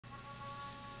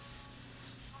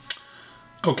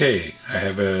Okay, I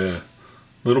have a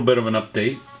little bit of an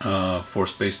update for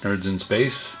Space Nerds in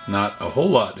Space. Not a whole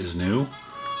lot is new.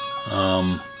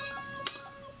 On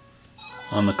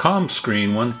the comm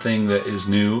screen, one thing that is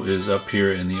new is up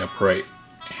here in the upper right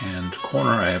hand corner.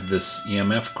 I have this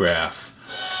EMF graph,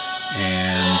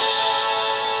 and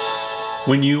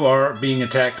when you are being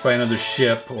attacked by another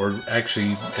ship, or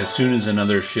actually as soon as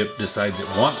another ship decides it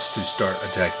wants to start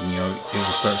attacking you, it will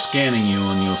start scanning you,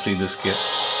 and you'll see this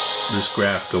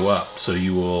graph go up. So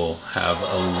you will have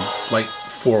a slight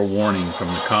forewarning from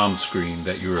the comm screen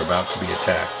that you're about to be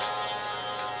attacked.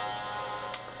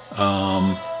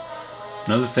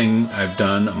 Another thing I've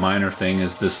done, a minor thing,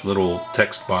 is this little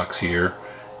text box here.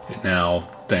 It now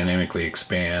dynamically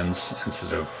expands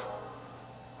instead of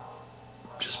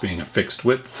just being a fixed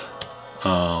width.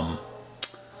 The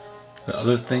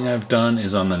other thing I've done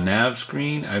is on the nav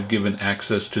screen, I've given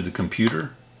access to the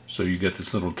computer. So you get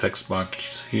this little text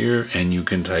box here, and you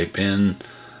can type in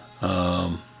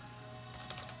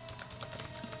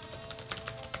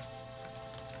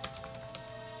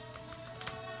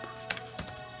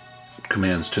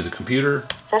commands to the computer.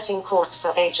 Setting course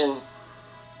for agent.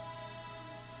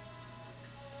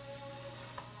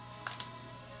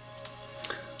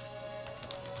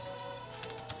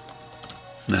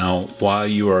 Now, while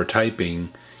you are typing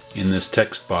in this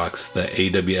text box, the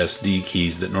AWSD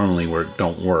keys that normally work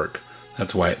don't work.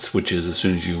 That's why it switches as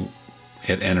soon as you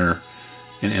hit enter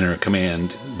and enter a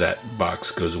command. That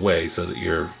box goes away so that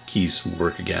your keys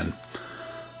work again.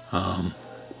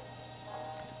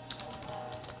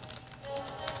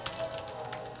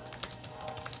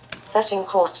 Setting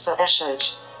course for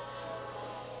Eshoj.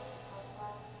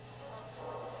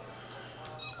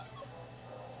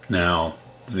 Now,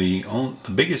 the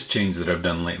biggest change that I've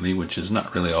done lately, which is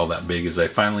not really all that big, is I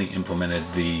finally implemented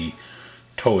the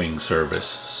towing service.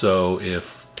 So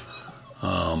if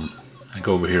I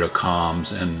go over here to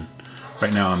comms, and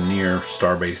right now I'm near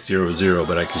Starbase 00,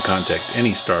 but I can contact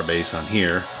any starbase on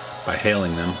here by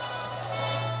hailing them.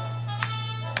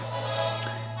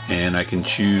 And I can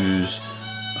choose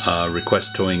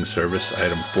request towing service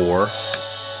item 4,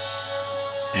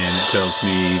 and it tells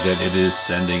me that it is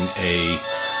sending a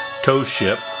tow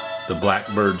ship. The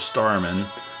Blackbird Starman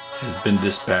has been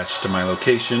dispatched to my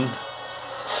location,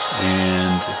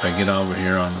 and if I get over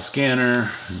here on the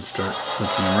scanner and start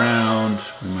looking around,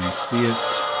 we may see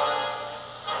it.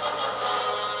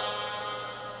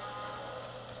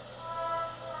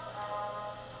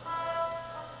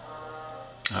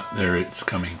 There it's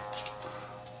coming.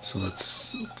 So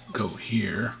let's go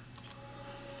here,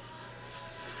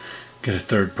 get a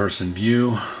third-person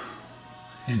view,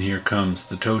 and here comes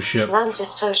the tow ship.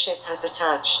 Mantis tow ship has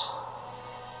attached.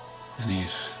 And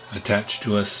he's attached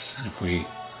to us. And if we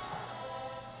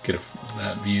get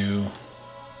that view,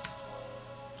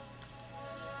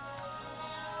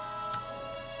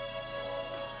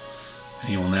 and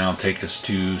he will now take us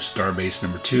to Starbase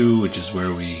number 2, which is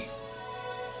where we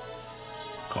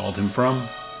called him from.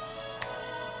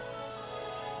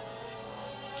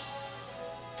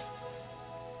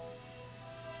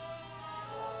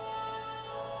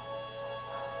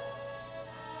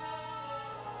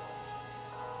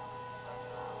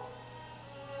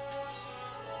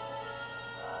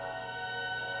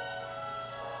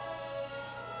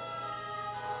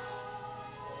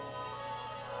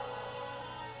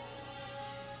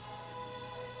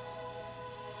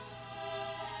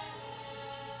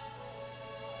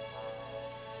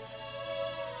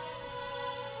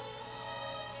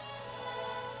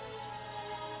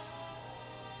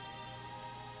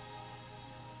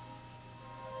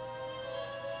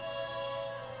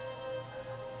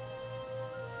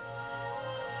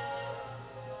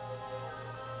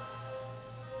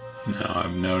 Now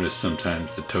I've noticed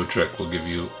sometimes the tow truck will give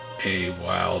you a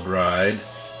wild ride.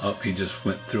 Oh, he just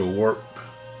went through a warp.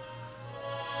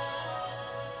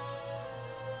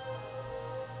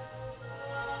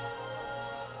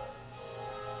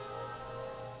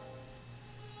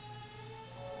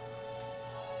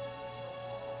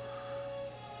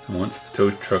 And once the tow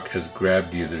truck has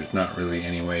grabbed you, there's not really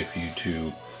any way for you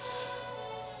to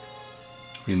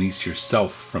release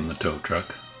yourself from the tow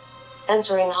truck.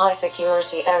 Entering high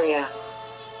security area.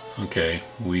 Okay,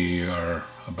 we are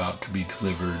about to be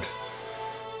delivered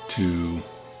to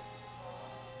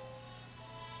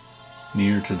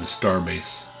near to the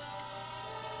starbase.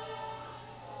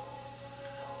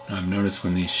 Now I've noticed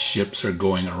when these ships are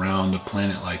going around a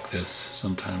planet like this,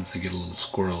 sometimes they get a little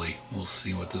squirrely. We'll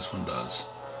see what this one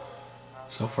does.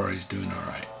 So far he's doing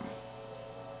alright.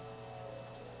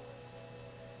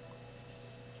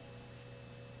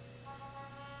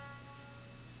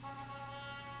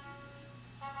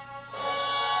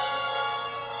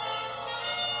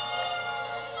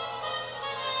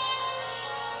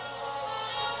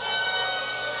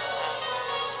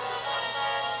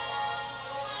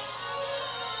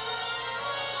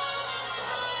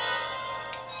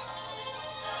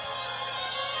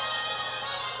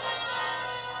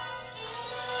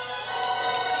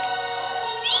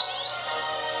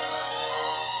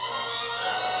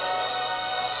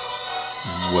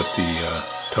 what the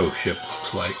tow ship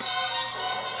looks like.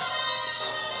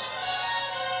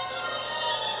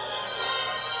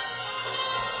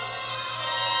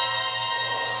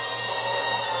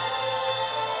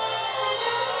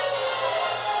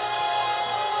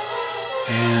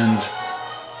 And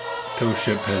tow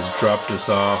ship has dropped us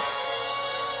off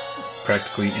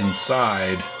practically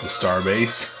inside the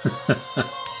starbase.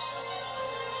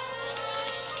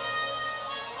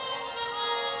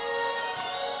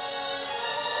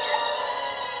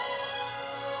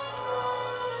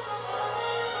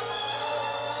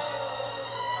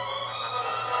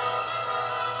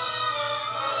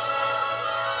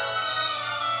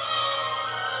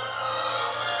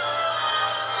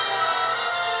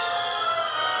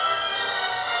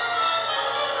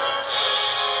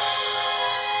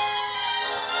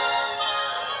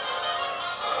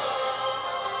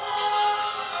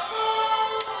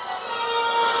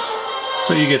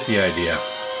 So you get the idea.